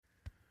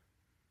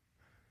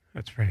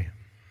Let's pray.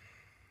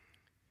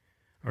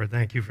 Lord,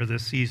 thank you for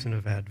this season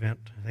of Advent.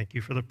 Thank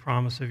you for the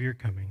promise of your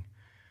coming.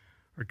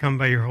 Lord, come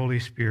by your Holy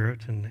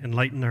Spirit and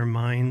enlighten our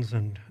minds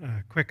and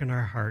quicken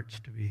our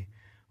hearts to be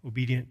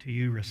obedient to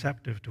you,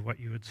 receptive to what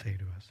you would say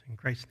to us. In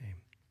Christ's name,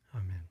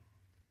 amen.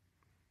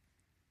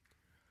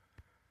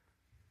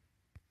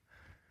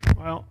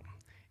 Well,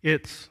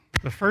 it's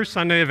the first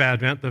Sunday of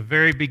Advent, the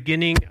very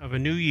beginning of a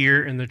new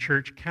year in the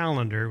church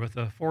calendar with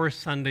the 4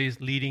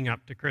 Sundays leading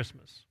up to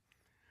Christmas.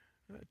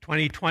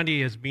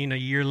 2020 has been a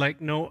year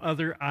like no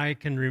other I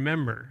can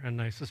remember,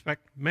 and I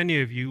suspect many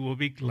of you will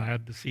be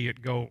glad to see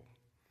it go.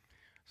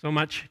 So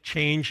much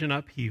change and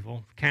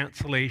upheaval,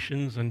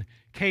 cancellations, and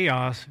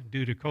chaos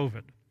due to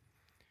COVID.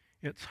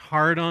 It's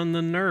hard on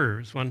the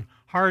nerves. One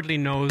hardly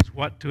knows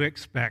what to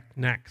expect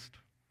next.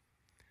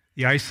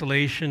 The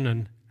isolation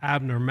and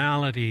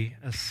abnormality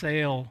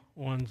assail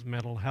one's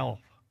mental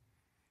health.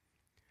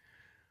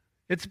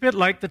 It's a bit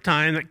like the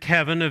time that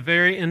Kevin, a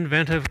very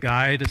inventive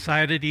guy,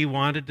 decided he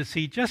wanted to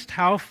see just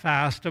how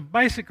fast a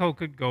bicycle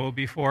could go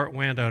before it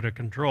went out of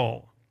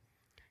control.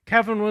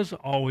 Kevin was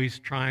always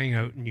trying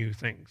out new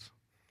things.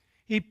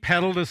 He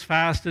pedaled as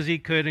fast as he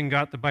could and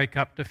got the bike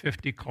up to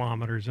 50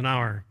 kilometers an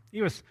hour.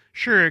 He was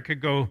sure it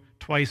could go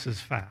twice as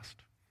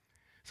fast.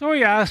 So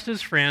he asked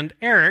his friend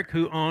Eric,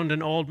 who owned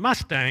an old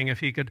Mustang, if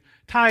he could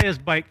tie his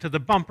bike to the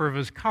bumper of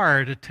his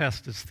car to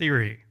test his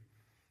theory.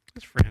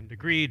 His friend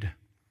agreed.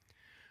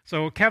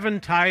 So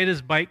Kevin tied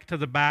his bike to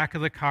the back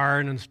of the car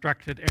and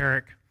instructed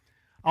Eric,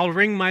 "I'll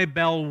ring my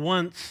bell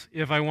once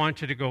if I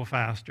want you to go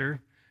faster,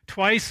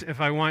 twice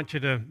if I want you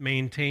to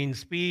maintain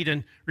speed,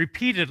 and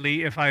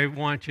repeatedly if I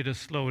want you to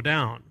slow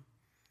down."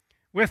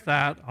 With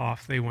that,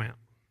 off they went.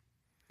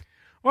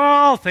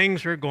 Well,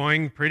 things were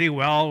going pretty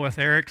well with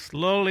Eric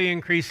slowly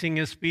increasing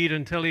his speed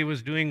until he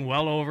was doing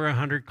well over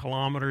 100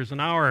 kilometers an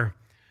hour.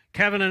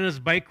 Kevin and his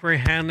bike were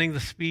handling the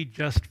speed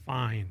just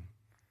fine.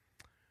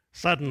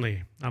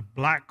 Suddenly, a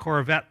black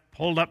Corvette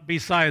pulled up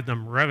beside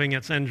them, revving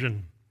its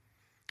engine.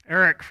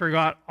 Eric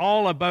forgot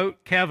all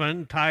about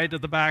Kevin tied to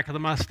the back of the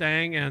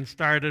Mustang and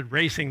started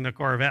racing the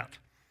Corvette.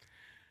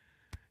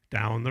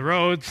 Down the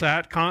road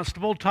sat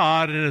Constable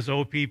Todd in his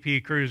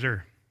OPP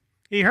cruiser.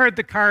 He heard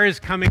the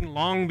cars coming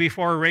long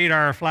before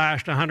radar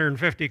flashed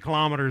 150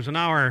 kilometers an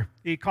hour.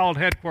 He called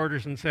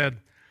headquarters and said,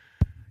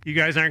 "You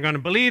guys aren't going to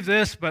believe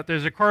this, but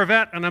there's a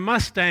Corvette and a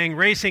Mustang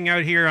racing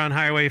out here on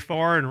Highway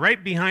 4, and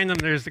right behind them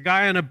there's the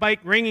guy on a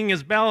bike ringing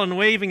his bell and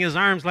waving his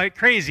arms like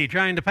crazy,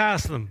 trying to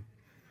pass them."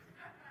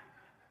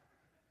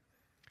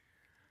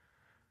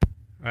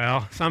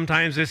 Well,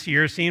 sometimes this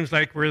year seems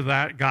like we're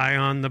that guy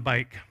on the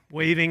bike,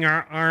 waving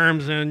our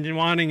arms and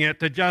wanting it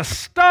to just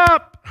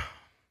stop.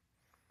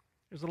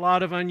 There's a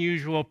lot of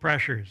unusual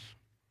pressures.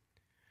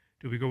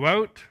 Do we go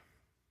out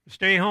or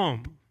stay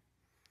home?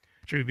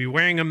 Should we be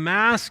wearing a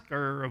mask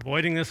or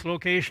avoiding this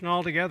location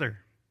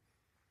altogether?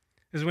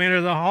 As we enter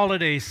the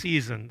holiday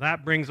season,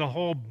 that brings a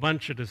whole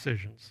bunch of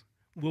decisions.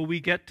 Will we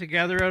get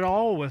together at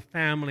all with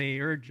family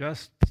or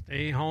just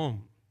stay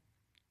home?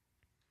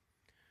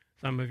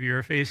 Some of you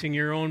are facing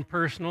your own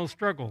personal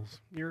struggles.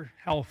 Your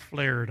health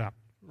flared up,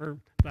 or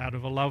that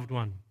of a loved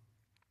one.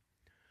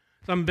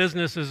 Some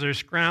businesses are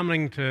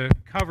scrambling to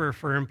cover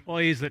for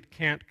employees that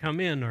can't come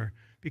in or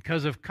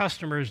because of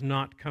customers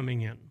not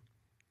coming in.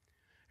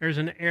 There's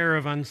an air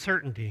of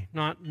uncertainty,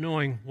 not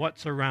knowing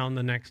what's around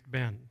the next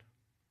bend.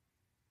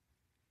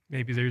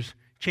 Maybe there's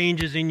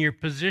changes in your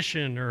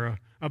position or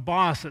a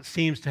boss that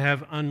seems to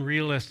have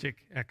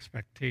unrealistic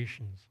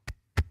expectations.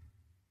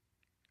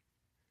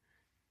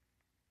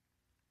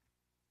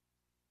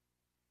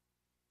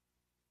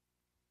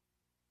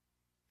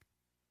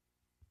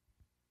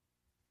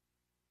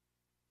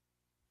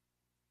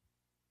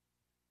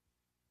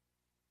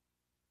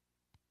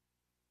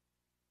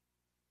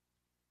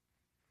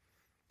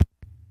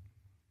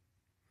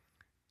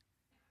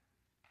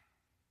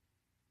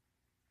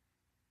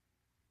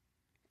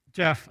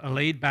 Jeff, a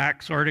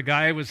laid-back sort of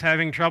guy, was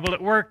having trouble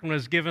at work and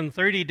was given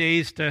 30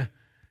 days to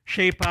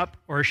shape up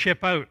or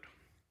ship out.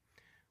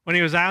 When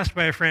he was asked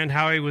by a friend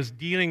how he was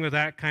dealing with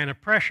that kind of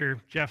pressure,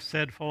 Jeff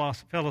said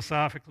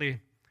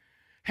philosophically,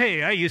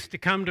 "Hey, I used to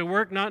come to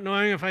work not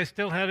knowing if I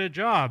still had a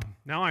job.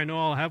 Now I know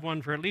I'll have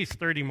one for at least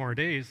 30 more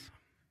days."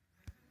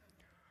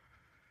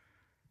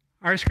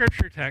 Our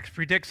scripture text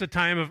predicts a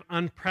time of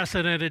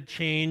unprecedented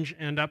change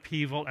and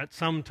upheaval at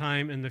some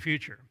time in the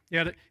future.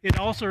 Yet it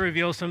also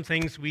reveals some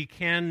things we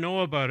can know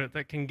about it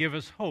that can give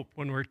us hope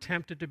when we're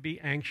tempted to be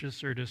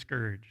anxious or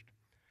discouraged.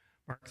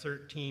 Mark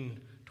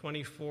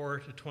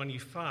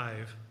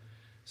 13:24-25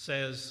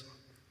 says,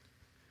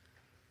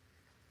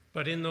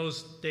 "But in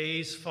those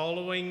days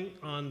following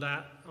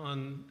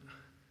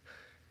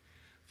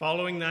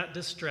that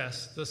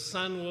distress, the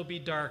sun will be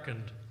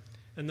darkened,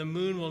 and the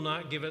moon will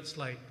not give its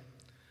light.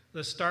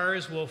 The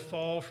stars will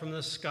fall from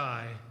the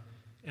sky,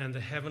 and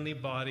the heavenly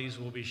bodies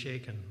will be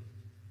shaken."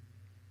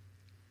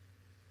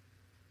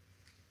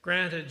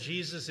 Granted,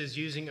 Jesus is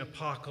using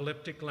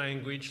apocalyptic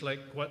language like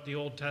what the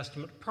Old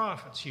Testament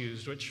prophets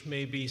used, which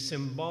may be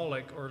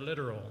symbolic or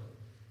literal.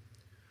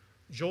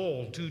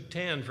 Joel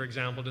 2:10, for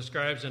example,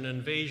 describes an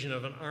invasion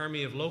of an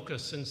army of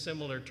locusts in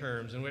similar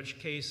terms, in which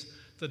case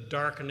the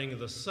darkening of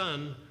the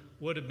sun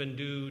would have been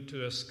due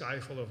to a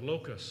skyful of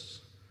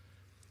locusts.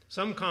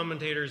 Some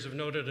commentators have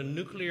noted a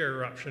nuclear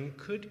eruption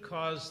could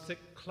cause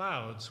thick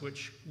clouds,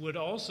 which would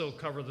also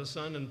cover the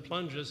sun and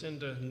plunge us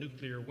into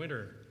nuclear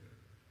winter.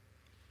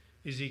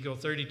 Ezekiel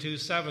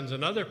 32:7 is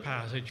another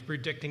passage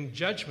predicting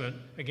judgment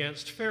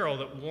against Pharaoh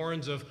that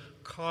warns of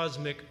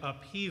cosmic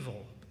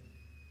upheaval.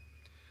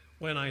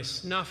 When I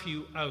snuff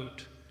you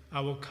out, I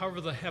will cover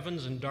the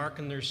heavens and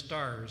darken their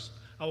stars.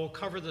 I will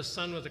cover the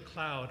sun with a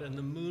cloud, and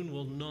the moon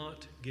will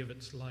not give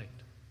its light.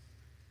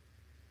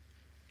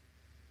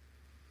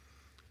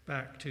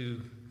 Back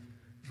to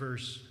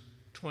verse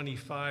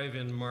 25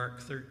 in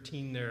Mark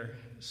 13 there.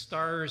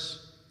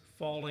 Stars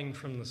falling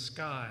from the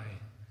sky.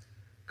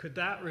 Could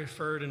that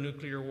refer to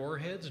nuclear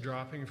warheads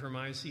dropping from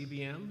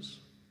ICBMs?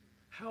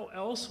 How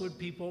else would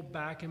people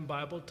back in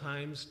Bible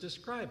times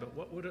describe it?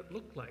 What would it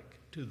look like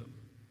to them?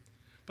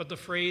 But the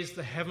phrase,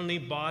 the heavenly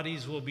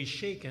bodies will be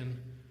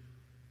shaken,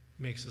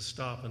 makes us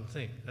stop and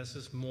think. This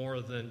is more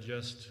than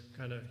just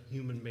kind of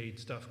human-made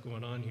stuff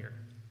going on here.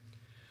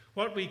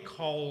 What we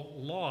call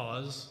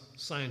laws,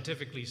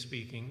 scientifically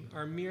speaking,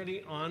 are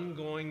merely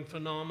ongoing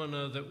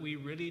phenomena that we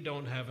really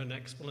don't have an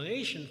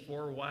explanation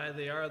for why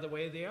they are the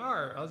way they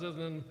are, other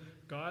than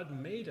God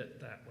made it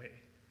that way.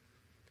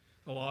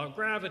 The law of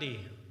gravity,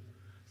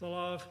 the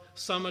law of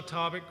some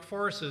atomic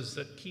forces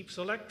that keeps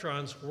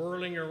electrons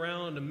whirling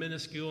around a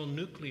minuscule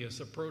nucleus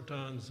of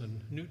protons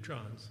and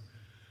neutrons,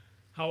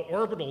 how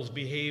orbitals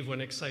behave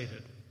when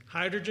excited,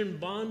 hydrogen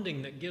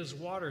bonding that gives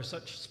water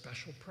such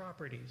special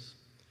properties,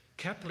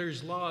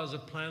 Kepler's laws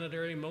of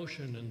planetary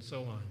motion, and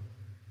so on.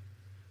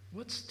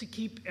 What's to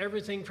keep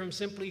everything from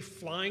simply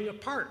flying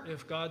apart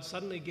if God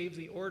suddenly gave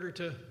the order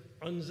to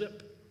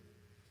unzip?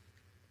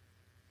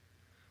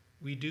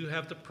 We do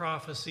have the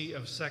prophecy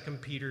of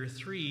 2 Peter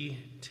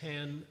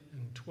 3:10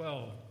 and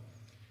 12.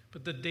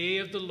 But the day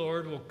of the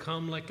Lord will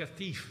come like a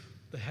thief.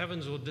 The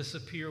heavens will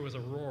disappear with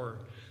a roar.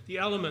 The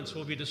elements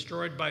will be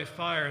destroyed by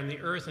fire, and the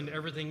earth and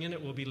everything in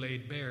it will be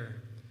laid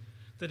bare.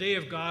 The day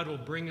of God will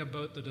bring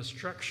about the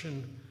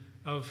destruction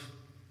of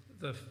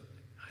the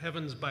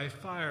heavens by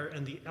fire,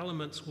 and the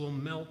elements will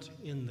melt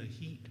in the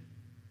heat.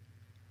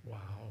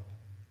 Wow.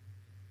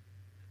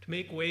 To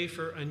make way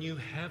for a new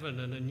heaven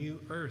and a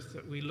new earth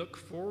that we look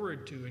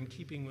forward to in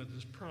keeping with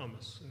his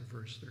promise in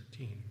verse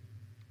 13.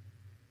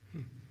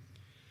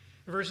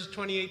 In verses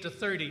 28 to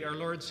 30, our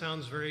Lord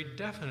sounds very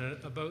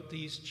definite about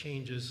these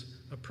changes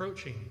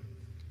approaching.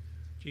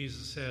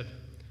 Jesus said,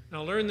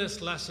 "Now learn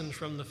this lesson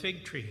from the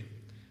fig tree.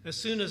 As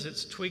soon as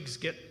its twigs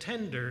get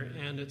tender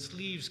and its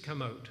leaves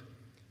come out,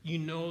 you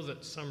know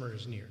that summer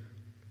is near.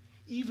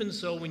 Even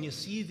so, when you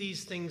see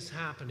these things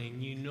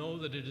happening, you know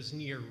that it is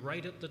near,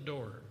 right at the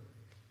door.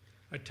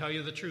 I tell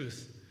you the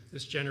truth,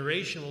 this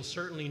generation will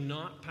certainly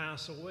not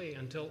pass away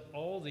until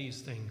all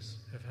these things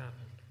have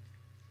happened."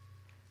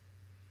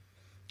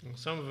 Well,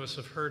 some of us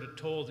have heard it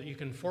told that you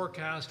can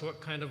forecast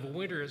what kind of a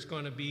winter it's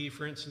going to be,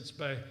 for instance,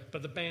 by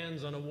the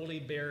bands on a woolly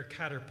bear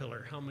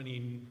caterpillar. How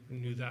many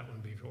knew that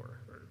one before?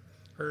 Or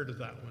heard of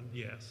that one?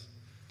 Yes.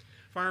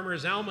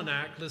 Farmer's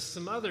Almanac lists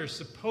some other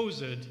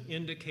supposed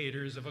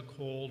indicators of a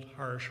cold,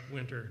 harsh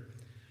winter.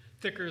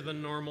 Thicker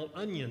than normal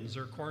onions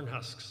or corn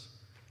husks.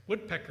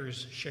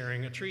 Woodpeckers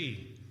sharing a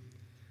tree.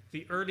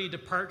 The early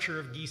departure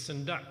of geese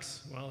and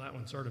ducks. Well, that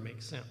one sort of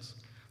makes sense.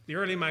 The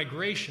early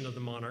migration of the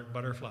monarch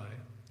butterfly.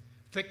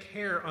 Thick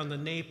hair on the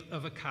nape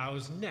of a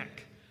cow's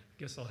neck.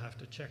 Guess I'll have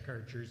to check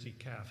our Jersey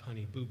calf,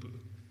 Honey Boo Boo.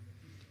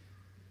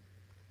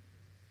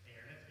 Hey,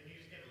 Ernest, can you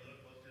just get a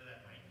little closer to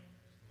that mic?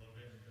 Just a little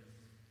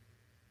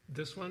bit.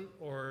 This one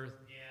or?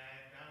 Yeah,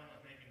 that one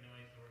was making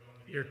noise, so we're going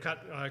with You're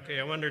cut.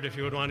 Okay, I wondered if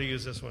you would want to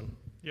use this one.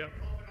 Yep.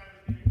 I'm hoping I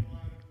was going to go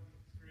on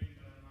screen,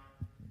 but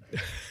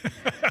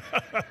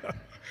I'm not.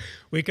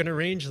 We can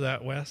arrange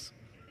that, Wes.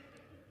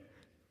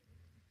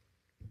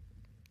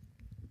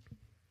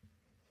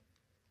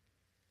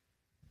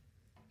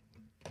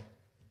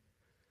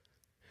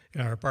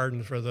 Our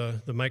pardon for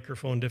the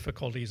microphone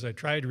difficulties. I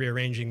tried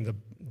rearranging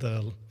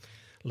the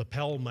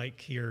lapel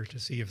mic here to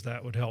see if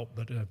that would help,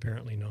 but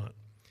apparently not.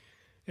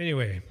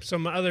 Anyway,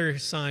 some other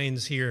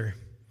signs here.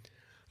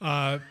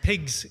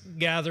 Pigs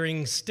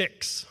gathering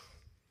sticks.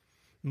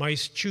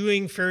 Mice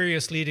chewing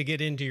furiously to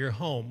get into your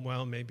home.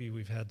 Well, maybe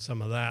we've had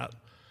some of that.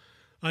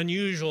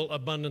 Unusual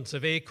abundance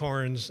of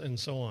acorns, and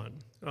so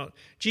on.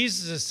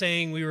 Jesus is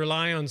saying we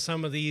rely on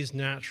some of these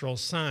natural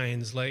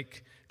signs,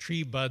 like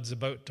tree buds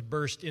about to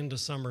burst into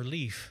summer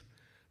leaf.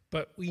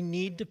 But we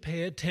need to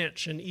pay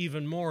attention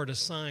even more to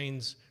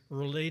signs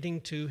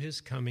relating to his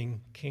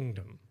coming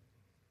kingdom.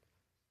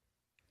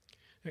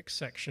 Next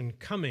section,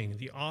 coming.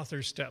 The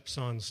author steps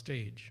on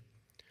stage.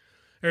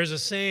 There's a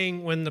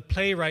saying, when the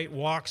playwright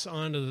walks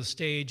onto the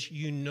stage,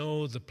 you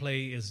know the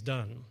play is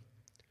done.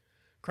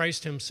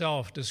 Christ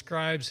himself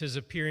describes his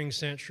appearing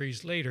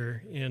centuries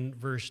later in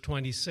verse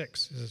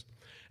 26. He says,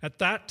 "At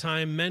that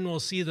time, men will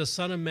see the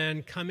Son of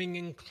Man coming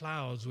in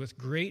clouds with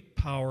great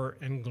power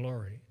and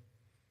glory."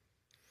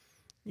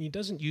 He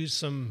doesn't use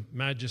some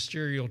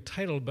magisterial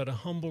title, but a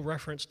humble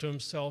reference to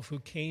himself who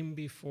came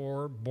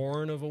before,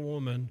 born of a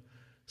woman,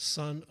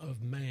 Son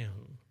of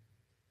Man.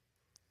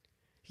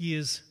 He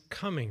is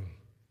coming.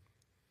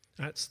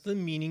 That's the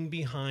meaning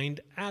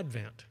behind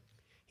Advent.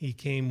 He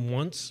came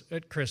once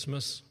at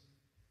Christmas,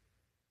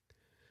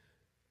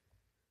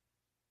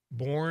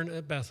 born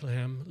at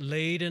Bethlehem,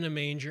 laid in a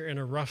manger in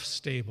a rough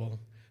stable,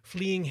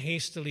 fleeing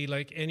hastily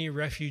like any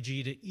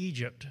refugee to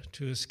Egypt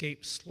to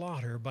escape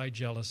slaughter by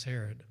jealous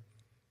Herod.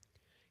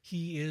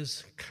 He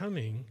is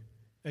coming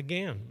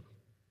again,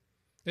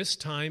 this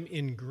time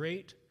in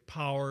great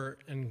power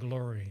and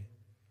glory,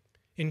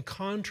 in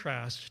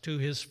contrast to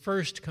his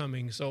first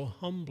coming so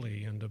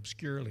humbly and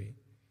obscurely.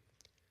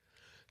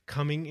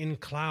 Coming in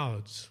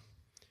clouds,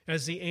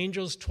 as the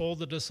angels told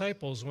the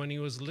disciples when he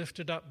was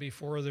lifted up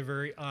before their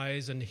very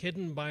eyes and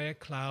hidden by a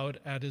cloud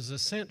at his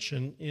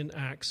ascension in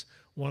Acts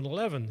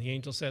 1:11. The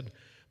angel said,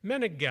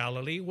 "Men of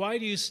Galilee, why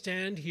do you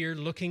stand here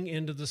looking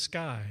into the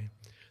sky?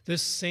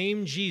 This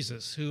same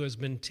Jesus who has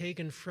been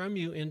taken from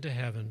you into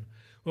heaven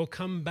will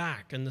come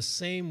back in the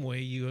same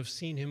way you have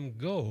seen him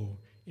go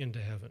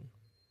into heaven."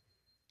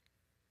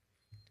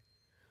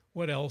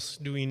 What else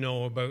do we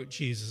know about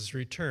Jesus'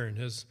 return,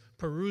 his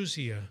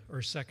parousia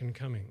or second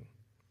coming?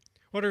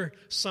 What are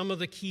some of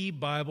the key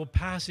Bible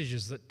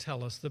passages that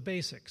tell us the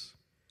basics?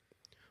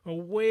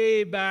 Well,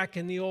 way back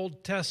in the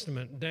Old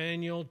Testament,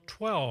 Daniel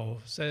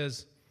 12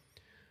 says,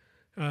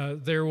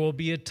 there will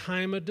be a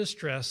time of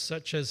distress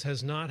such as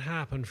has not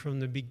happened from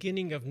the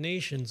beginning of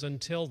nations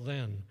until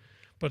then.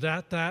 But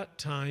at that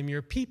time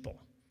your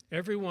people,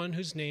 everyone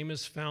whose name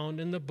is found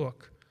in the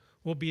book,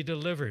 will be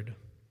delivered.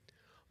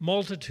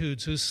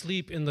 Multitudes who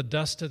sleep in the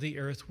dust of the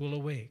earth will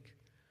awake,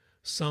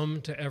 some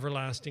to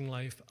everlasting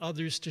life,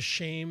 others to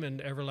shame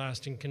and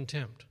everlasting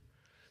contempt.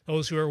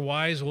 Those who are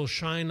wise will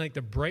shine like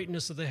the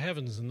brightness of the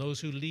heavens, and those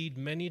who lead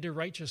many to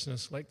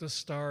righteousness like the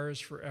stars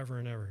forever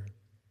and ever.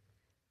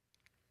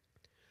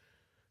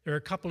 There are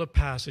a couple of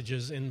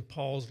passages in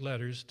Paul's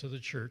letters to the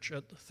church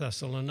at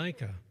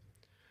Thessalonica.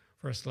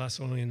 1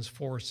 Thessalonians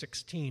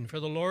 4:16, "For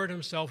the Lord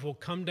himself will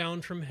come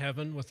down from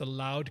heaven with a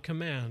loud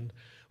command,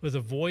 with the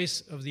voice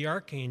of the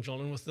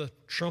archangel and with the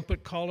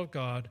trumpet call of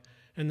God,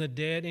 and the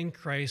dead in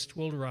Christ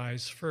will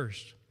rise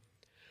first.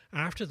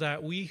 After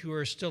that, we who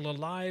are still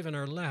alive and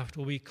are left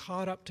will be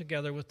caught up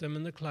together with them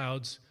in the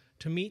clouds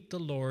to meet the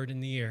Lord in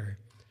the air,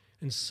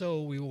 and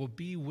so we will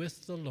be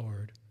with the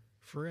Lord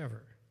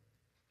forever."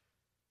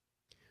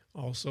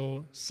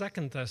 Also,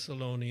 2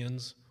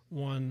 Thessalonians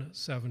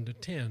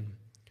 1:7-10.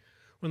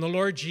 "When the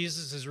Lord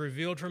Jesus is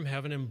revealed from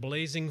heaven in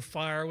blazing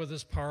fire with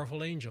his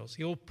powerful angels,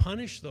 he will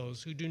punish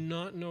those who do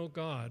not know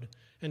God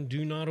and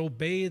do not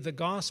obey the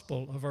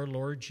gospel of our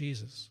Lord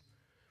Jesus.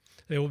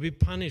 They will be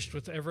punished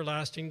with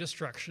everlasting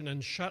destruction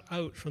and shut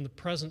out from the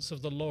presence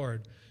of the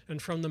Lord and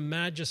from the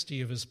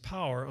majesty of his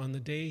power on the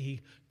day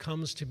he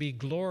comes to be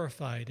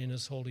glorified in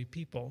his holy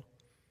people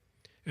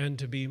and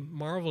to be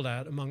marveled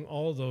at among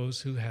all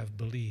those who have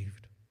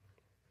believed."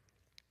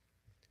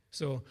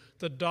 So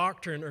the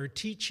doctrine or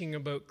teaching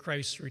about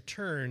Christ's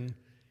return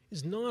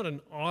is not an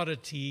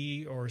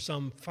oddity or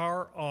some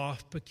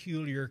far-off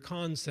peculiar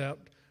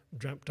concept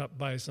dreamt up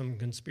by some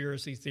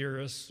conspiracy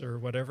theorists or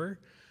whatever,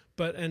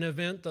 but an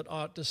event that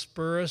ought to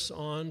spur us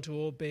on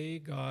to obey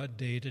God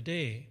day to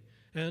day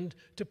and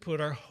to put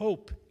our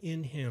hope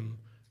in him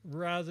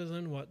rather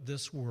than what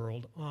this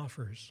world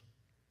offers.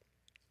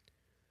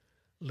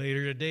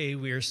 Later today,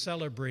 we are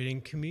celebrating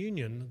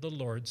communion, the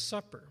Lord's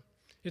Supper.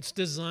 It's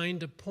designed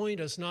to point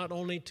us not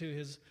only to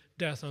his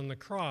death on the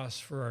cross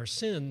for our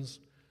sins,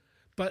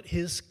 but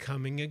his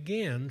coming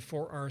again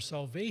for our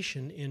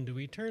salvation into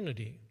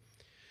eternity.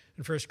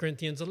 In 1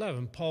 Corinthians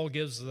 11, Paul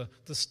gives the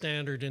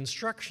standard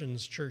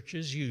instructions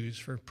churches use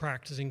for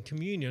practicing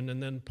communion,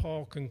 and then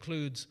Paul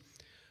concludes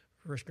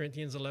 1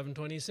 Corinthians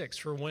 11:26,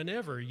 "For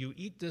whenever you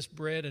eat this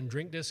bread and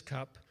drink this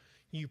cup,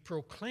 you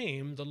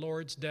proclaim the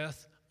Lord's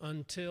death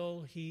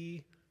until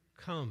he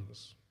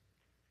comes."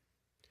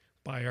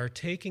 By our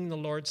taking the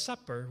Lord's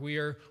Supper, we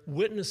are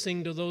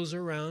witnessing to those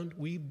around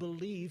we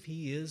believe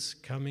he is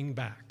coming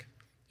back,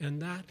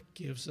 and that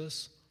gives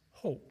us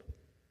hope.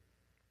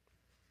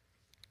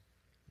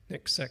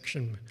 Next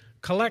section,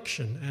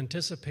 collection,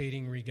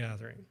 anticipating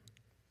regathering.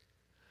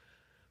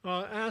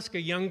 Ask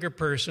a younger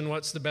person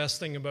what's the best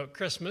thing about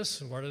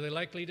Christmas. What are they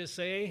likely to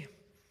say?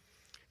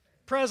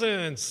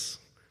 Presents.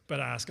 But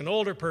ask an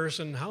older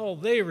person how will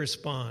they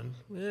respond.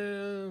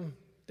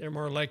 They're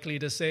more likely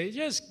to say,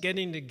 just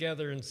getting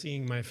together and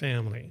seeing my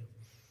family.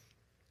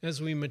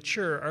 As we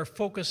mature, our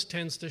focus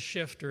tends to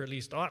shift, or at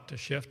least ought to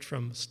shift,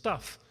 from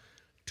stuff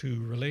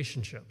to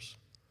relationships.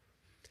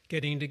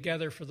 Getting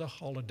together for the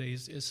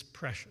holidays is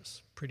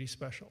precious, pretty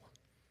special.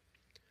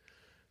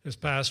 This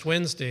past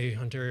Wednesday,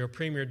 Ontario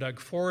Premier Doug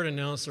Ford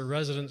announced that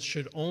residents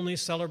should only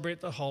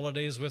celebrate the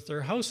holidays with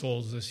their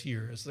households this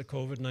year as the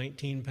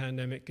COVID-19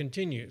 pandemic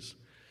continues.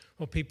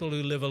 Well, people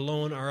who live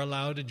alone are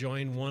allowed to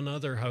join one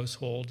other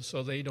household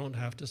so they don't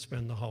have to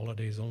spend the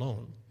holidays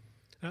alone.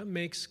 That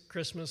makes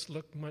Christmas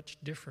look much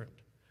different.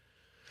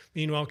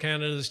 Meanwhile,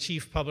 Canada's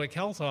Chief Public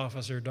Health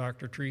Officer,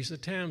 Dr. Theresa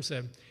Tam,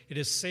 said, "It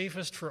is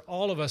safest for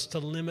all of us to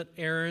limit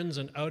errands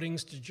and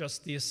outings to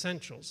just the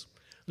essentials,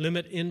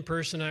 limit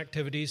in-person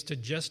activities to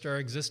just our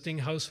existing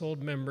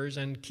household members,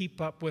 and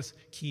keep up with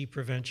key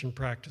prevention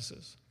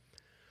practices."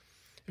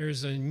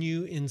 There's a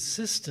new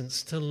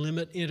insistence to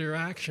limit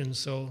interaction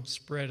so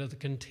spread of the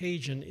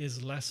contagion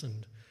is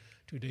lessened.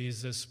 2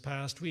 days this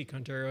past week,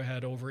 Ontario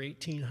had over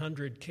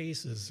 1,800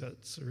 cases.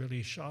 That's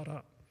really shot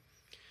up.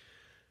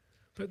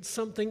 But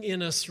something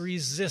in us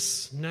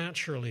resists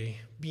naturally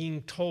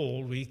being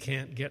told we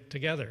can't get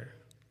together.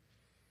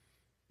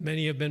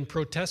 Many have been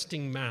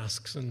protesting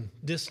masks and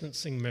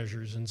distancing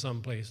measures in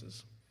some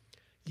places.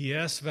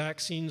 Yes,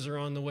 vaccines are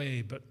on the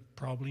way, but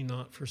probably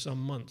not for some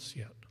months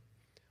yet.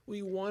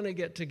 We want to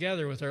get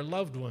together with our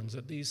loved ones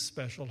at these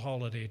special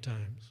holiday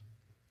times.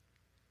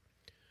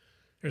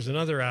 There's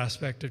another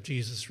aspect of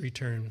Jesus'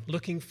 return,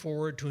 looking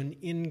forward to an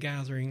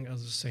ingathering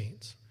of the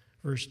saints.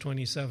 Verse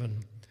 27.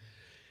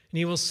 "And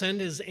he will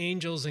send his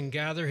angels and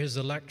gather his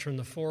elect from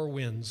the four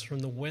winds, from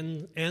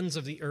the ends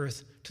of the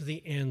earth to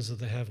the ends of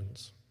the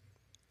heavens."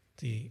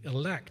 The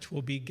elect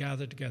will be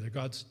gathered together,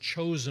 God's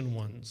chosen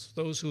ones,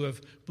 those who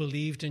have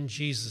believed in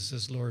Jesus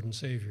as Lord and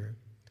Savior.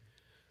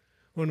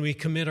 When we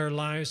commit our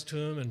lives to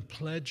him and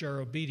pledge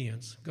our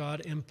obedience,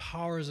 God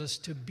empowers us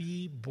to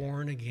be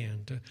born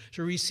again,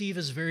 to receive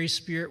his very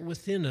Spirit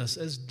within us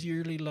as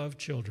dearly loved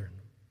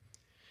children.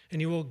 And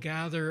he will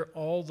gather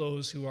all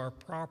those who are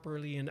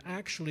properly and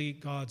actually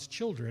God's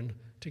children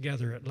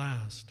together at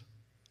last.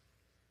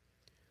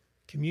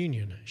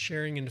 Communion,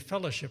 sharing in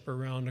fellowship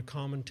around a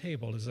common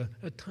table, is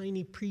a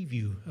tiny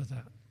preview of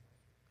that.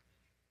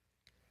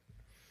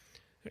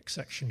 Next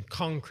section,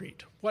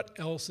 concrete. What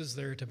else is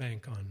there to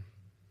bank on?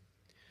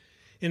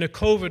 In a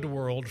COVID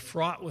world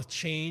fraught with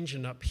change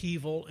and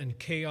upheaval and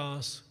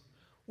chaos,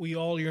 we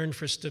all yearn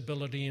for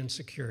stability and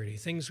security,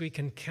 things we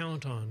can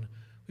count on.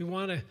 We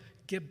want to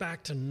get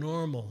back to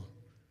normal,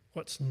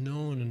 what's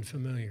known and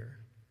familiar,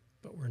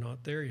 but we're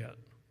not there yet.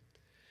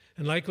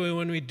 And likely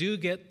when we do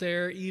get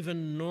there,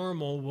 even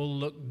normal will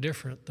look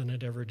different than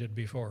it ever did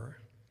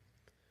before.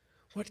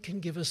 What can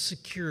give us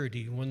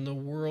security when the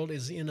world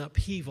is in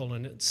upheaval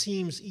and it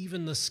seems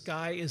even the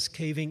sky is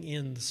caving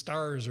in, the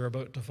stars are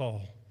about to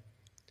fall?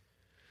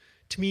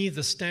 To me,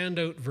 the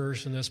standout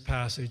verse in this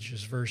passage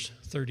is verse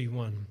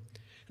 31.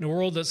 In a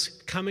world that's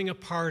coming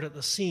apart at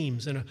the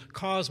seams, in a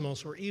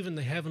cosmos where even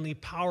the heavenly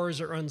powers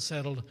are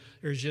unsettled,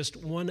 there's just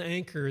one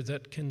anchor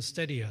that can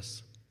steady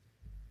us.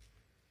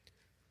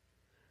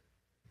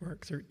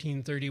 Mark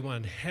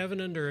 13:31, "Heaven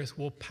and earth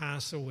will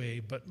pass away,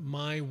 but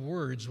my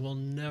words will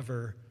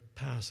never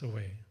pass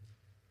away."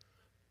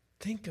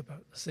 Think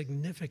about the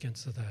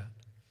significance of that.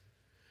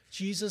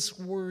 Jesus'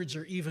 words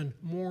are even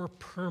more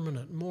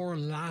permanent, more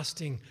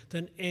lasting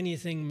than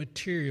anything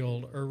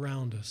material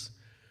around us.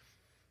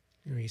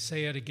 Can we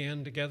say it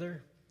again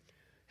together?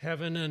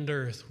 "Heaven and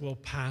earth will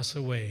pass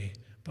away,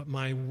 but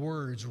my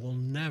words will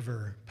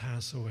never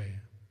pass away."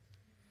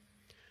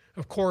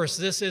 Of course,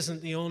 this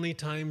isn't the only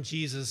time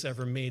Jesus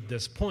ever made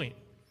this point.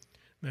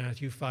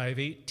 Matthew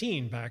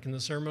 5:18, back in the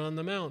Sermon on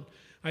the Mount,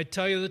 "I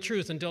tell you the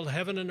truth, until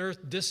heaven and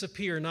earth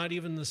disappear, not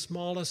even the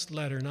smallest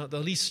letter, not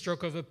the least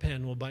stroke of a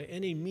pen will by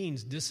any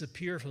means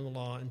disappear from the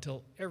law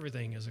until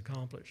everything is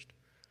accomplished."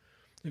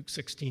 Luke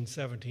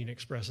 16:17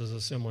 expresses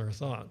a similar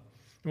thought.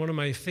 One of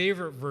my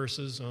favorite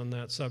verses on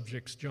that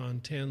subject is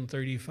John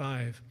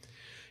 10:35.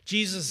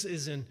 Jesus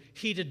is in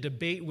heated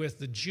debate with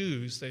the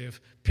Jews. They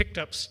have picked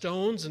up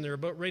stones and they're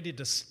about ready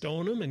to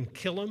stone him and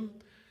kill him.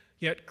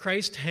 Yet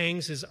Christ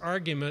hangs his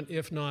argument,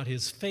 if not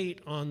his fate,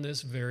 on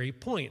this very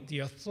point, the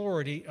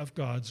authority of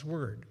God's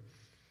word.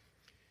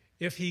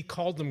 If he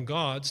called them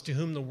gods to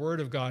whom the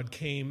word of God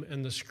came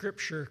and the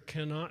scripture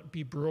cannot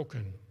be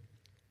broken,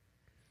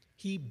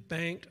 he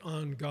banked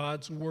on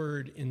God's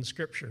word in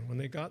scripture when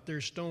they got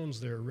their stones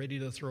there ready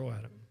to throw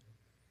at him.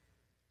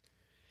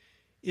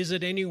 Is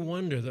it any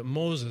wonder that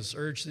Moses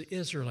urged the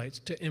Israelites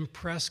to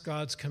impress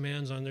God's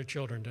commands on their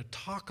children, to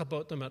talk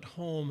about them at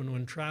home and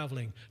when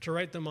traveling, to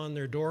write them on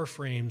their door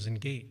frames and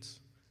gates?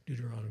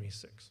 Deuteronomy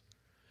 6.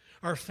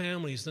 Our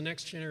families, the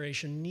next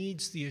generation,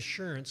 needs the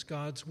assurance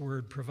God's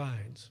word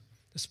provides,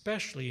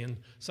 especially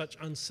in such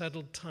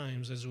unsettled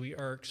times as we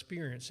are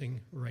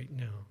experiencing right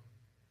now.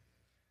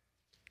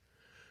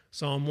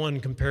 Psalm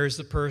 1 compares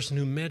the person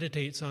who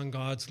meditates on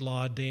God's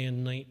law day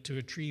and night to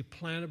a tree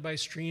planted by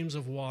streams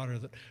of water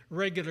that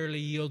regularly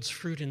yields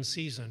fruit in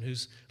season,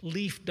 whose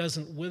leaf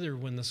doesn't wither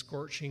when the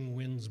scorching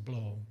winds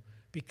blow,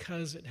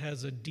 because it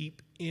has a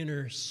deep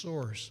inner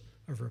source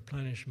of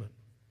replenishment.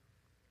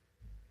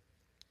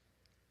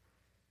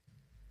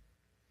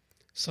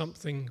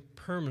 Something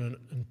permanent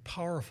and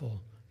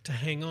powerful to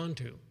hang on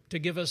to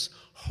give us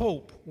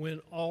hope when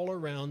all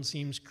around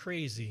seems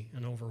crazy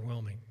and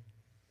overwhelming.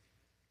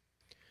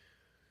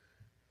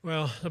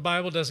 Well, the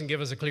Bible doesn't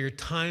give us a clear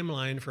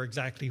timeline for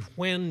exactly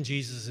when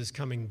Jesus is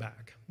coming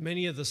back.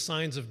 Many of the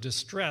signs of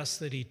distress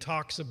that he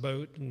talks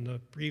about in the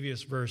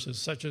previous verses,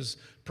 such as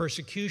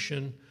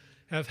persecution,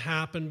 have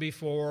happened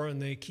before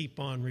and they keep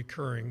on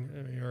recurring.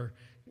 They are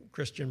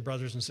Christian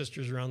brothers and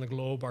sisters around the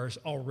globe are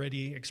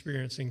already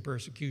experiencing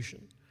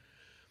persecution.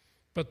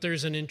 But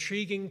there's an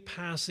intriguing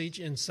passage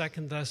in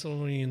 2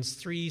 Thessalonians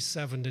 3,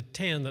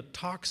 7-10 that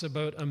talks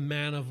about a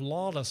man of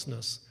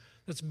lawlessness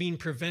that's been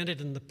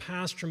prevented in the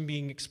past from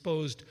being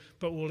exposed,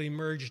 but will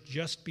emerge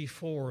just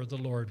before the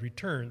Lord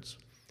returns.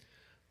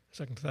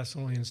 2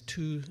 Thessalonians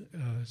 2,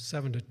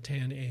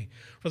 7-10a.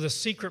 For the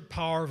secret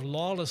power of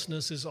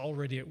lawlessness is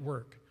already at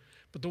work,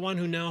 but the one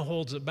who now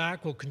holds it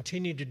back will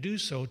continue to do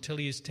so till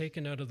he is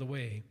taken out of the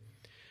way.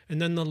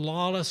 And then the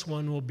lawless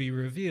one will be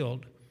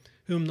revealed,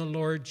 whom the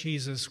Lord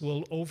Jesus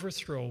will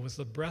overthrow with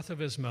the breath of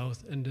his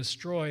mouth and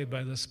destroy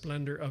by the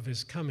splendor of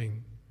his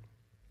coming.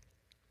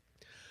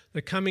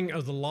 The coming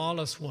of the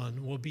lawless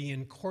one will be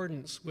in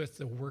accordance with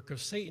the work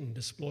of Satan,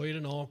 displayed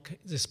in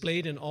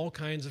all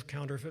kinds of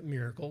counterfeit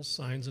miracles,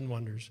 signs, and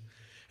wonders,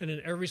 and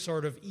in every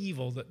sort of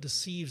evil that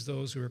deceives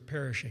those who are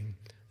perishing.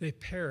 They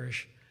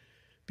perish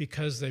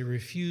because they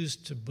refuse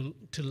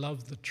to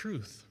love the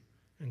truth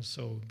and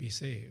so be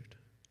saved.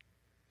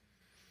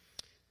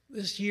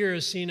 This year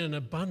has seen an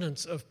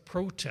abundance of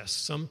protests,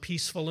 some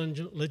peaceful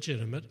and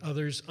legitimate,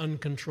 others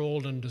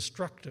uncontrolled and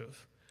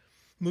destructive.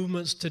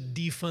 Movements to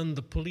defund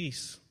the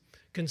police,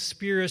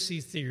 conspiracy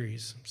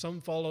theories,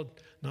 some followed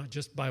not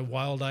just by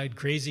wild-eyed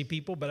crazy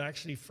people, but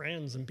actually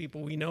friends and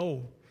people we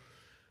know.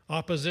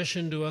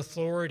 Opposition to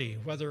authority,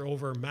 whether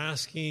over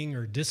masking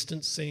or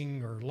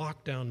distancing or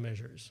lockdown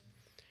measures.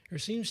 There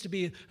seems to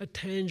be a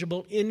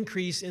tangible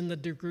increase in the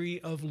degree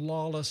of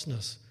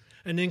lawlessness,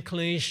 an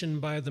inclination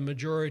by the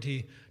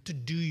majority to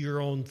do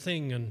your own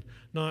thing and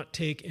not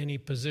take any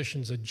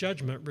positions of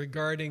judgment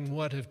regarding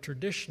what have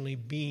traditionally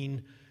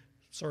been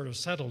sort of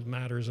settled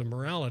matters of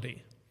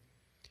morality.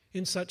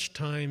 In such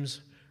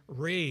times,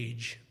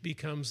 rage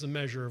becomes the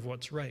measure of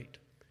what's right.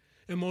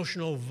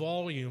 Emotional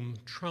volume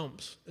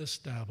trumps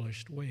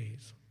established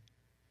ways.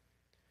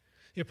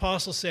 The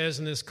apostle says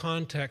in this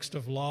context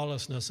of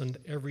lawlessness and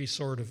every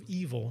sort of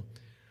evil,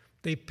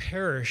 they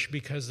perish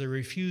because they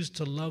refuse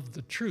to love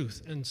the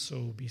truth and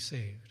so be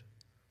saved.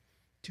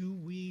 Do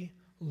we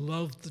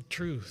love the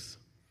truth?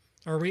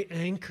 Are we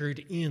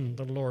anchored in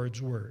the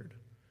Lord's word?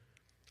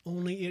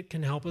 Only it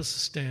can help us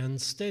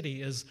stand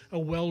steady as a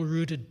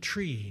well-rooted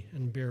tree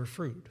and bear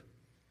fruit.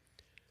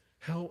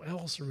 How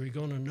else are we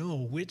going to know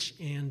which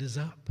end is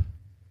up?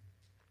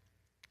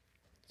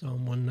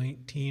 Psalm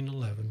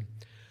 119:11.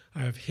 I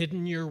have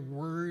hidden your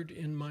word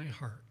in my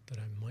heart that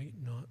I might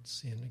not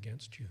sin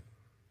against you.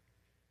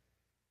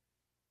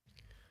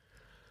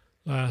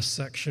 Last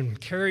section,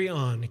 carry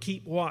on,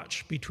 keep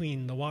watch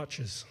between the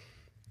watches.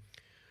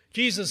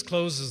 Jesus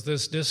closes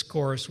this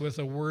discourse with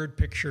a word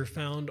picture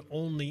found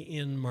only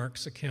in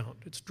Mark's account.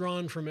 It's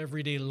drawn from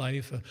everyday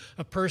life,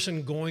 a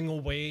person going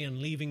away and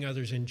leaving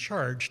others in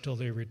charge till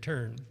they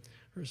return.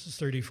 Verses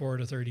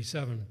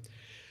 34-37.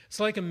 It's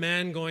like a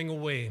man going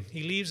away.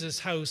 He leaves his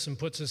house and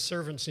puts his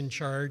servants in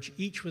charge,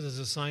 each with his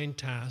assigned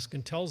task,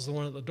 and tells the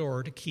one at the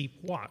door to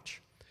keep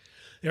watch.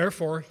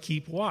 Therefore,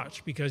 keep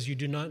watch, because you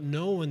do not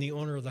know when the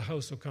owner of the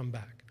house will come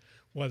back,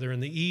 whether in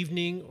the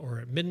evening or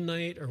at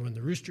midnight or when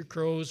the rooster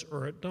crows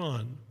or at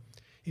dawn.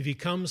 If he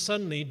comes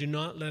suddenly, do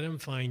not let him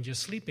find you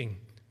sleeping.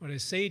 What I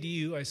say to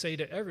you, I say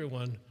to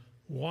everyone,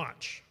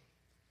 watch.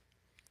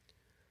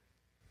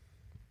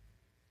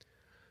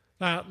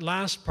 That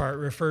last part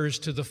refers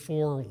to the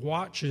 4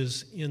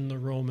 watches in the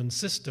Roman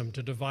system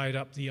to divide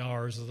up the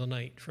hours of the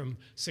night from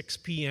 6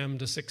 p.m.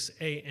 to 6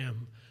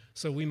 a.m.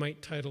 So we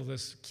might title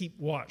this, Keep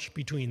Watch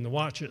Between the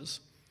Watches.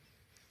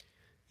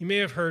 You may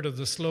have heard of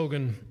the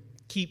slogan,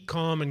 Keep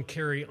Calm and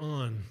Carry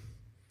On.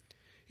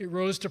 It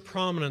rose to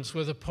prominence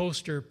with a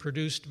poster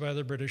produced by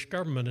the British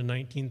government in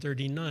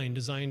 1939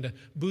 designed to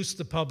boost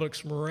the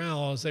public's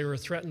morale as they were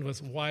threatened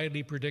with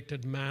widely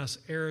predicted mass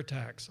air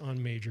attacks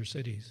on major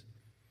cities.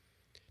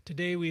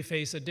 Today we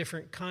face a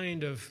different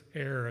kind of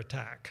air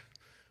attack,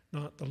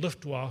 not the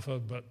Luftwaffe,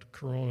 but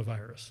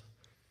coronavirus.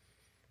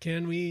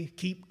 Can we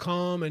keep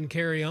calm and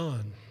carry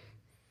on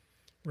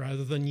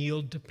rather than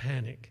yield to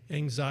panic,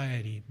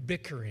 anxiety,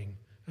 bickering,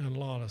 and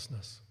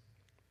lawlessness?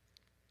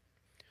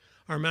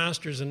 Our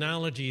master's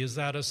analogy is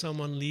that of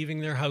someone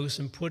leaving their house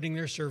and putting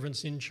their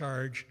servants in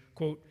charge,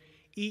 quote,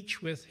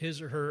 each with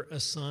his or her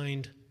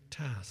assigned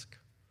task.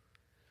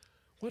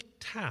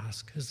 What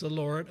task has the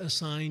Lord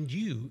assigned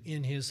you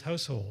in his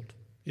household,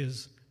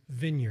 his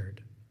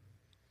vineyard?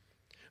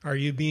 Are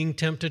you being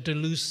tempted to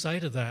lose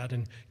sight of that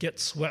and get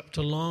swept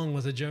along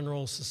with a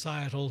general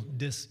societal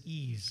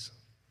dis-ease?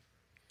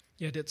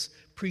 Yet it's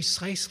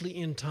precisely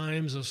in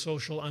times of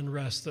social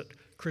unrest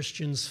that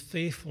Christians'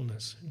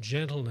 faithfulness,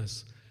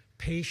 gentleness,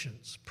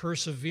 patience,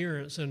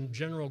 perseverance, and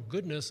general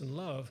goodness and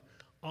love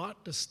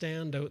ought to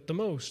stand out the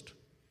most.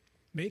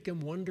 Make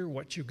them wonder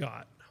what you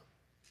got.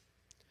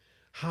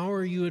 How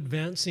are you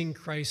advancing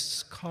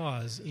Christ's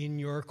cause in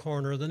your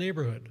corner of the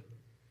neighborhood?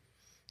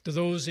 Do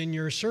those in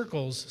your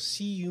circles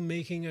see you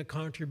making a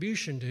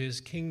contribution to his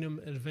kingdom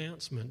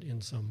advancement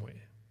in some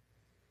way?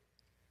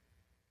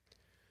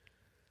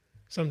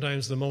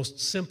 Sometimes the most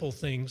simple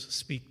things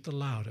speak the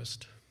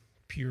loudest,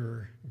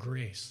 pure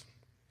grace.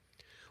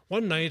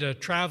 One night, a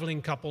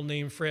traveling couple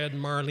named Fred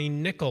and Marlene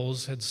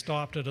Nichols had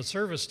stopped at a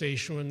service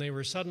station when they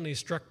were suddenly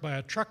struck by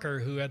a trucker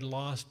who had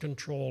lost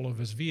control of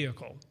his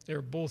vehicle. They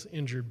were both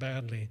injured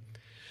badly.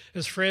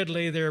 As Fred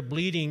lay there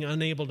bleeding,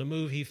 unable to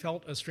move, he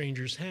felt a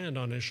stranger's hand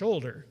on his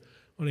shoulder.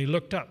 When he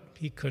looked up,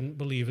 he couldn't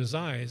believe his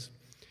eyes.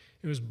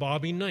 It was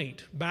Bobby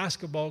Knight,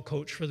 basketball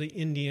coach for the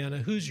Indiana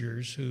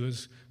Hoosiers, who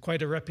has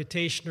quite a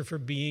reputation for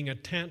being a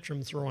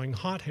tantrum-throwing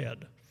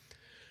hothead.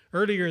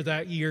 Earlier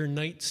that year,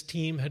 Knight's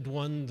team had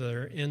won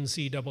their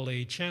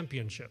NCAA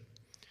championship.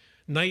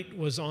 Knight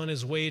was on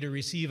his way to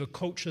receive a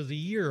Coach of the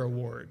Year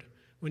award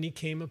when he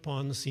came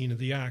upon the scene of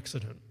the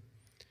accident.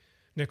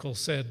 Nichols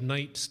said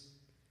Knight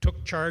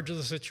took charge of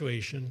the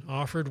situation,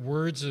 offered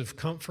words of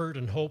comfort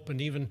and hope,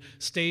 and even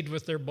stayed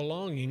with their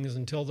belongings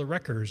until the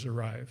wreckers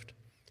arrived.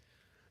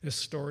 This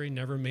story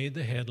never made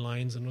the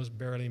headlines and was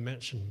barely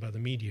mentioned by the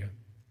media.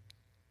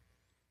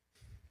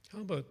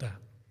 How about that?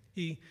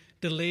 He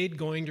delayed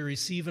going to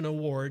receive an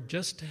award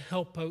just to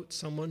help out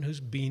someone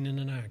who's been in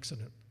an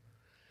accident.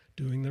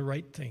 Doing the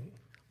right thing,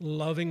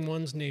 loving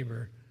one's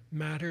neighbor,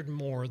 mattered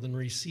more than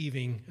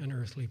receiving an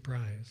earthly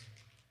prize.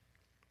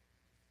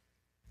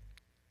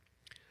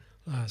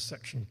 Last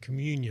section,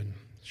 communion,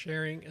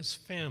 sharing as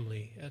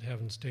family at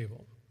heaven's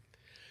table.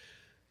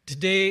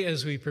 Today,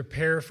 as we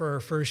prepare for our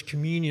first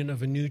communion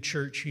of a new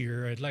church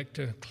year, I'd like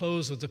to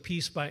close with a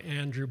piece by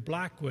Andrew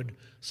Blackwood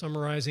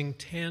summarizing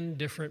 10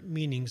 different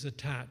meanings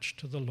attached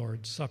to the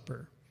Lord's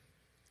Supper.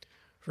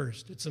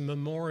 First, it's a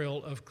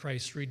memorial of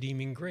Christ's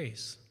redeeming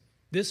grace.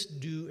 This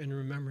do in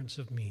remembrance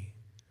of me.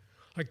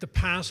 Like the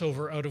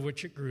Passover out of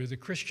which it grew, the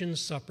Christian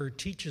supper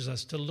teaches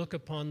us to look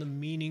upon the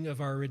meaning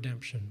of our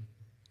redemption.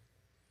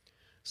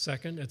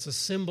 Second, it's a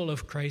symbol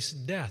of Christ's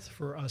death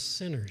for us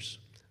sinners.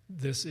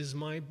 This is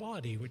my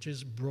body, which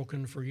is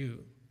broken for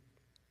you.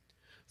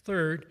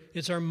 Third,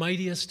 it's our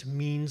mightiest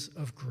means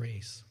of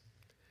grace.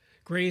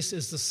 Grace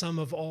is the sum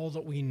of all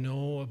that we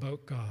know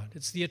about God.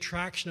 It's the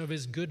attraction of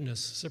his goodness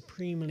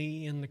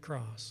supremely in the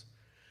cross.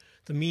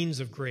 The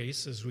means of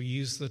grace, as we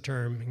use the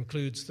term,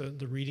 includes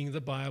the reading of the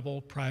Bible,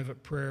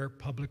 private prayer,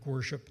 public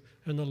worship,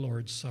 and the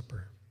Lord's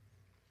Supper.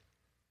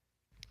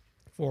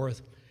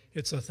 Fourth,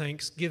 it's a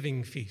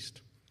thanksgiving feast.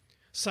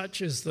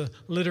 Such is the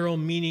literal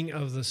meaning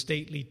of the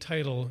stately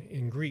title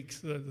in Greek,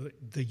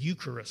 the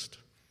Eucharist.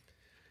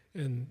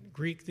 In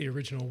Greek, the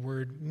original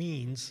word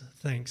means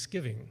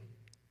thanksgiving.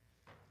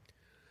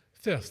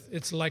 Fifth,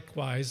 it's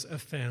likewise a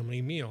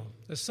family meal.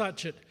 As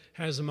such, it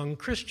has among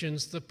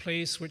Christians the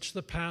place which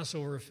the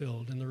Passover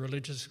filled in the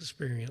religious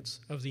experience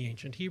of the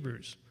ancient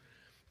Hebrews.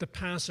 The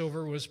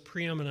Passover was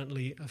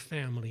preeminently a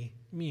family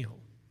meal.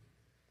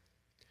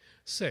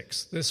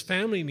 Sixth, this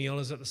family meal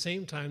is at the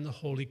same time the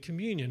Holy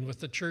Communion with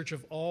the church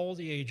of all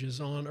the ages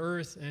on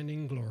earth and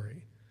in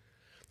glory.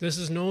 This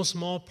is no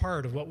small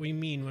part of what we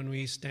mean when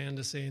we stand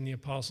to say in the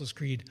Apostles'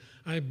 Creed,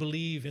 I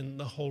believe in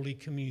the Holy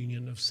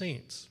Communion of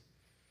saints.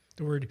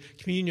 The word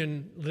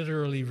communion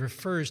literally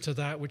refers to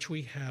that which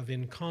we have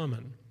in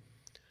common.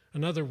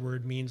 Another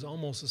word means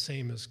almost the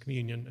same as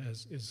communion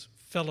as is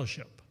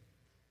fellowship.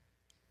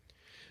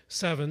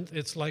 Seventh,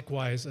 it's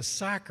likewise a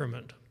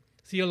sacrament.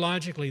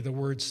 Theologically, the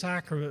word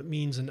sacrament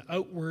means an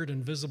outward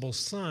and visible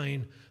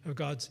sign of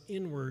God's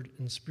inward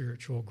and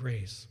spiritual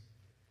grace.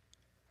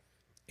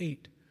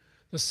 8,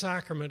 the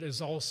sacrament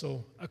is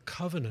also a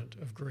covenant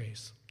of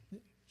grace.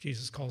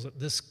 Jesus calls it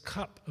this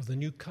cup of the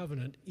new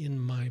covenant in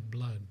my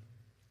blood.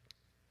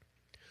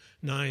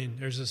 9,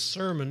 there's a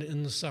sermon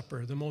in the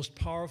supper, the most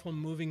powerful,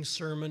 moving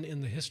sermon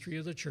in the history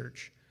of the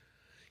church.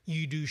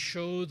 You do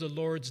show the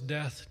Lord's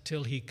death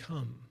till he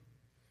come.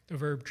 The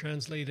verb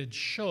translated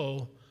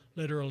show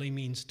literally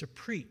means to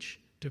preach,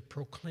 to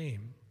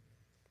proclaim.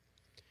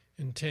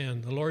 And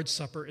 10, the Lord's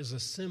Supper is a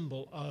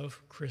symbol of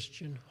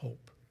Christian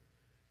hope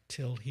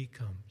till he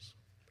comes.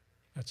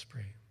 Let's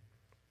pray.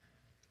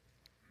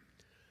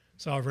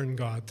 Sovereign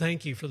God,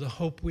 thank you for the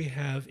hope we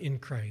have in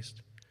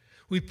Christ.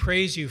 We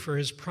praise you for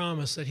his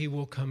promise that he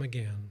will come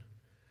again.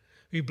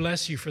 We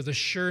bless you for the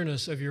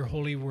sureness of your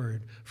holy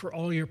word, for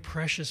all your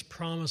precious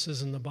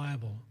promises in the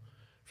Bible,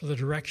 for the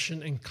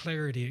direction and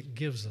clarity it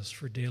gives us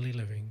for daily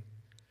living.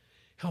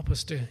 Help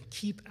us to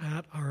keep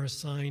at our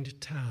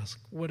assigned task,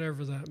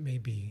 whatever that may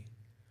be,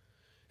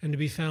 and to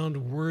be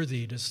found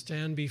worthy to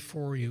stand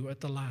before you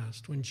at the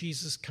last when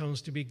Jesus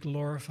comes to be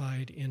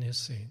glorified in his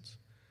saints.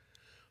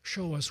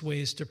 Show us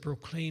ways to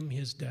proclaim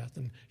his death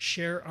and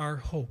share our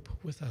hope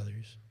with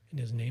others. In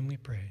his name we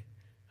pray.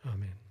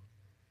 Amen.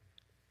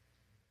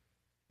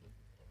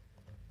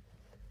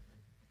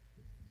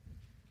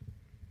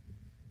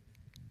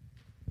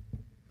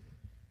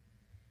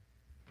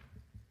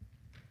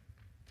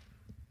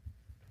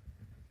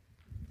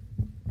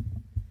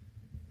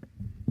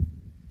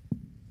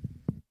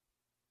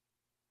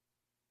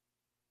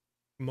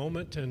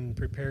 Moment and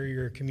prepare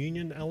your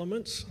communion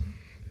elements,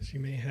 as you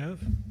may have.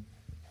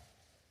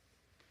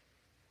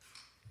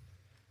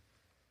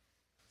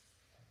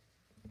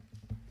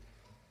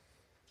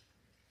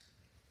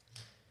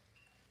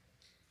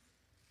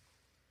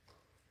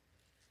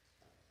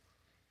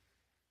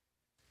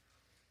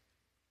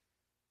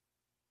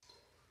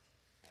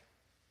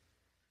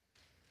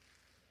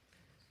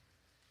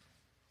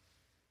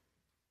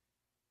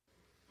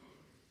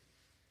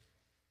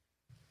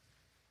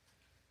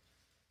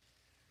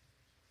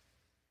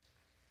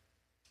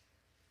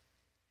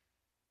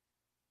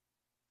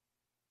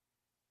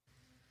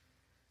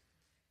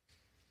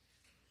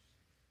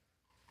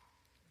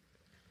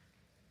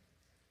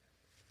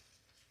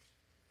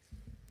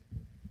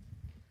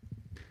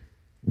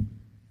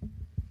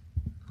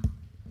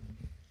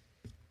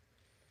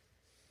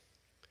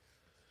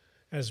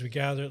 As we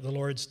gather at the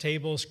Lord's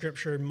table,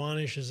 Scripture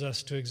admonishes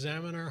us to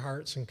examine our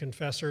hearts and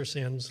confess our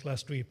sins,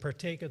 lest we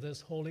partake of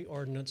this holy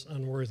ordinance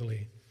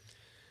unworthily.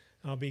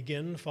 I'll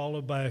begin,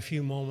 followed by a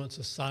few moments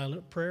of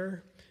silent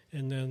prayer,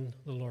 and then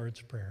the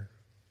Lord's Prayer.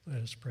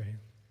 Let us pray.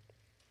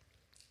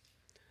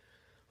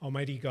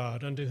 Almighty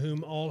God, unto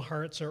whom all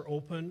hearts are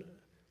open,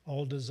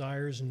 all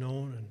desires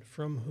known, and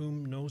from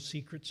whom no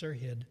secrets are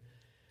hid,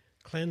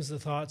 cleanse the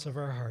thoughts of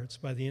our hearts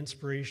by the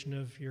inspiration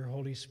of your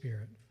Holy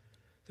Spirit,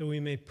 that we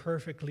may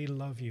perfectly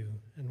love you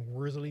and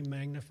worthily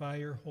magnify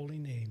your holy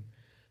name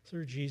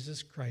through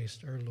Jesus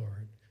Christ our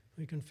Lord.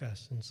 We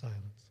confess in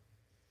silence.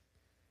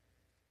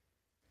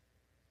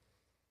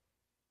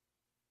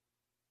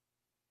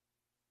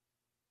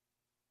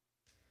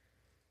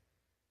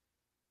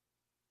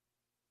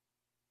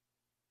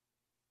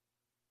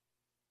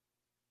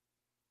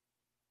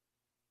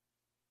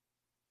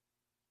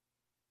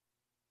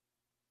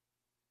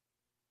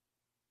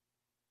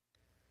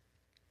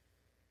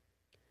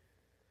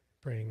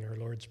 Praying our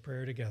Lord's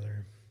Prayer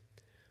together.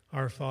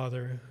 Our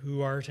Father,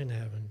 who art in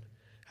heaven,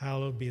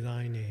 hallowed be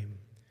thy name.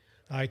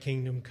 Thy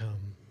kingdom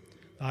come.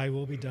 Thy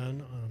will be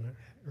done on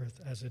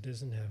earth as it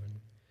is in heaven.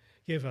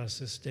 Give us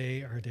this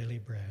day our daily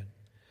bread,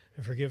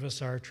 and forgive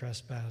us our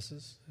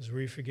trespasses, as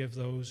we forgive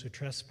those who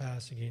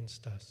trespass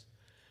against us.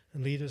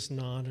 And lead us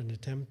not into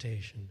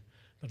temptation,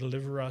 but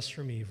deliver us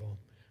from evil.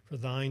 For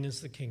thine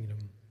is the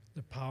kingdom,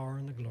 the power,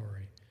 and the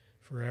glory,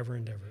 forever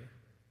and ever.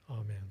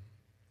 Amen.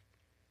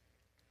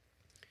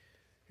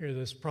 Hear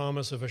this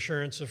promise of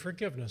assurance of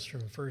forgiveness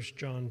from 1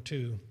 John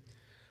 2.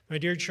 My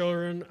dear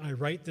children, I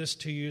write this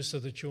to you so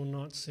that you will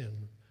not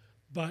sin.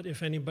 But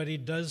if anybody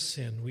does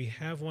sin, we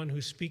have one who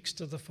speaks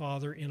to the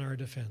Father in our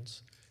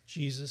defense,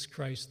 Jesus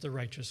Christ, the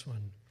righteous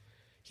one.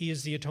 He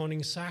is the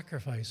atoning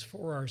sacrifice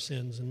for our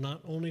sins, and not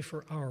only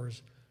for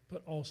ours,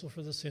 but also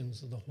for the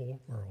sins of the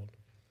whole world.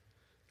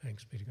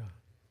 Thanks be to God.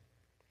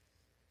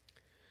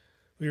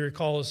 We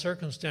recall the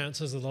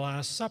circumstances of the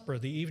Last Supper,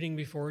 the evening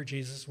before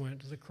Jesus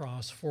went to the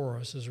cross for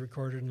us, as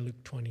recorded in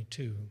Luke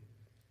 22.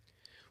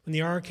 When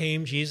the hour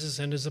came, Jesus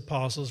and his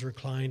apostles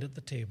reclined at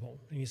the table,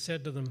 and he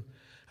said to them,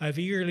 I have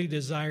eagerly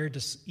desired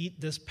to eat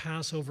this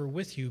Passover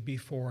with you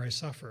before I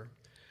suffer.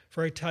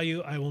 For I tell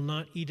you, I will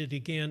not eat it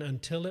again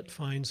until it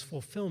finds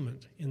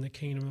fulfillment in the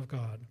kingdom of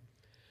God.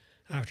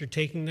 After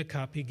taking the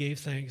cup, he gave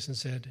thanks and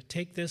said,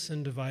 Take this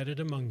and divide it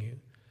among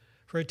you.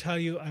 For I tell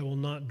you, I will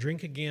not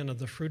drink again of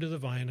the fruit of the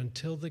vine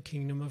until the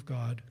kingdom of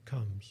God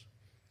comes.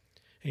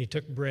 And he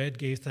took bread,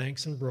 gave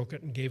thanks, and broke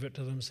it, and gave it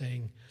to them,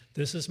 saying,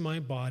 This is my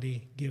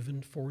body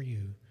given for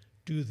you.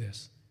 Do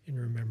this in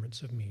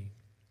remembrance of me.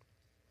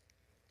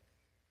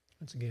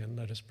 Once again,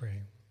 let us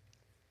pray.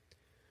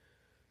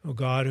 O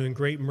God, who in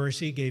great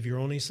mercy gave your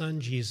only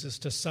Son, Jesus,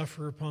 to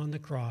suffer upon the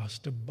cross,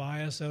 to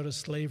buy us out of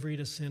slavery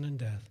to sin and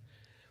death,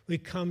 we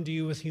come to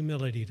you with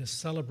humility to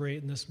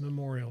celebrate in this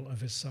memorial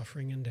of his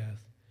suffering and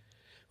death.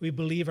 We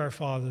believe, our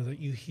Father, that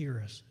you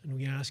hear us, and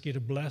we ask you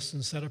to bless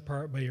and set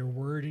apart by your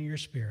word and your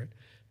Spirit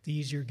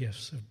these your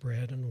gifts of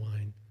bread and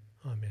wine.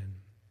 Amen.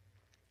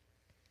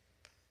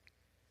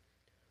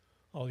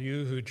 All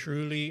you who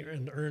truly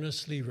and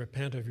earnestly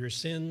repent of your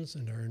sins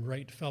and are in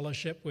right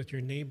fellowship with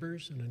your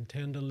neighbors and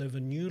intend to live a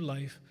new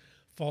life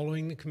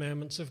following the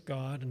commandments of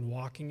God and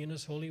walking in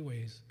his holy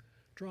ways,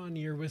 draw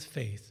near with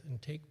faith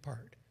and take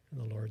part in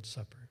the Lord's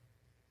Supper.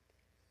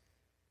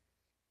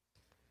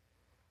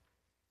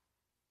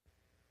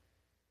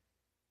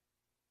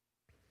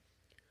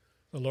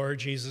 The Lord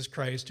Jesus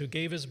Christ, who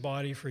gave his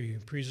body for you,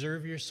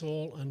 preserve your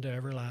soul unto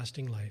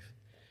everlasting life.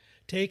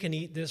 Take and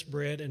eat this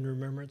bread in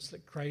remembrance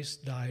that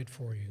Christ died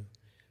for you.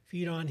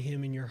 Feed on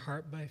him in your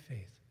heart by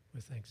faith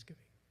with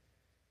thanksgiving.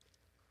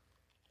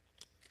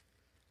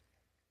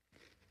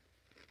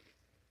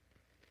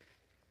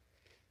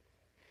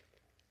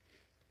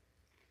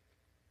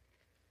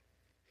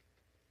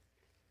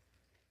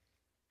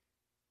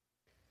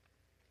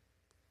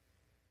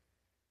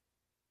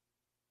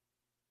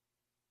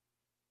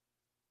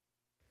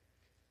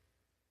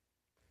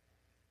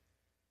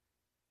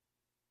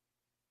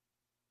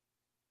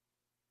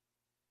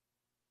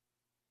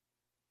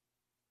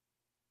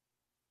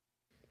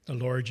 The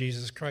Lord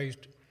Jesus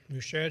Christ, who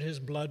shed his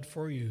blood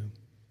for you,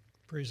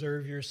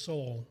 preserve your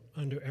soul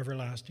unto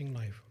everlasting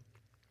life.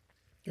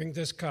 Drink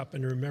this cup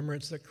in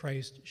remembrance that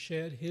Christ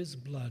shed his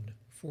blood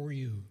for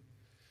you.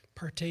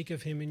 Partake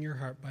of him in your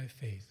heart by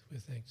faith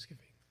with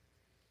thanksgiving.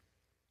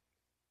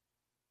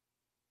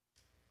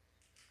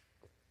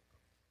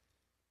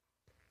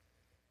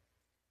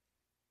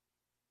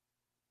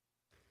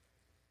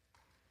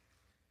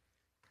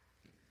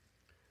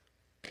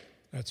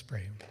 Let's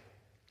pray.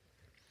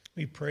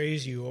 We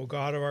praise you, O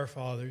God of our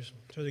fathers,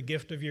 for the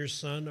gift of your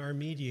Son, our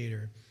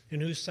mediator, in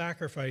whose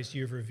sacrifice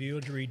you have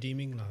revealed your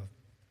redeeming love.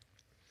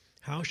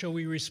 How shall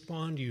we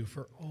respond to you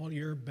for all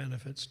your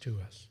benefits to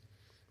us?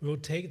 We will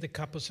take the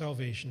cup of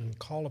salvation and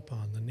call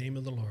upon the name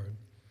of the Lord.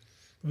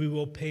 We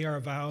will pay our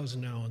vows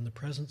now in the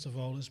presence of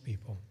all his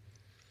people.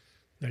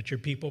 Let your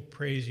people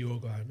praise you, O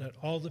God. Let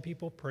all the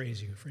people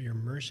praise you for your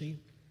mercy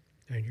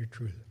and your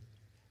truth.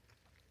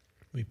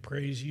 We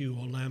praise you,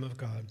 O Lamb of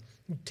God,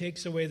 who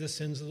takes away the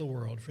sins of the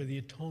world, for the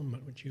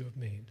atonement which you have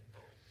made.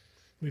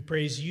 We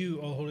praise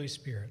you, O Holy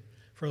Spirit,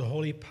 for the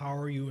holy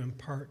power you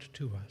impart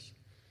to us.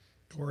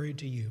 Glory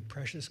to you,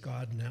 precious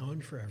God, now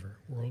and forever,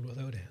 world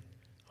without end.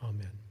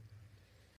 Amen.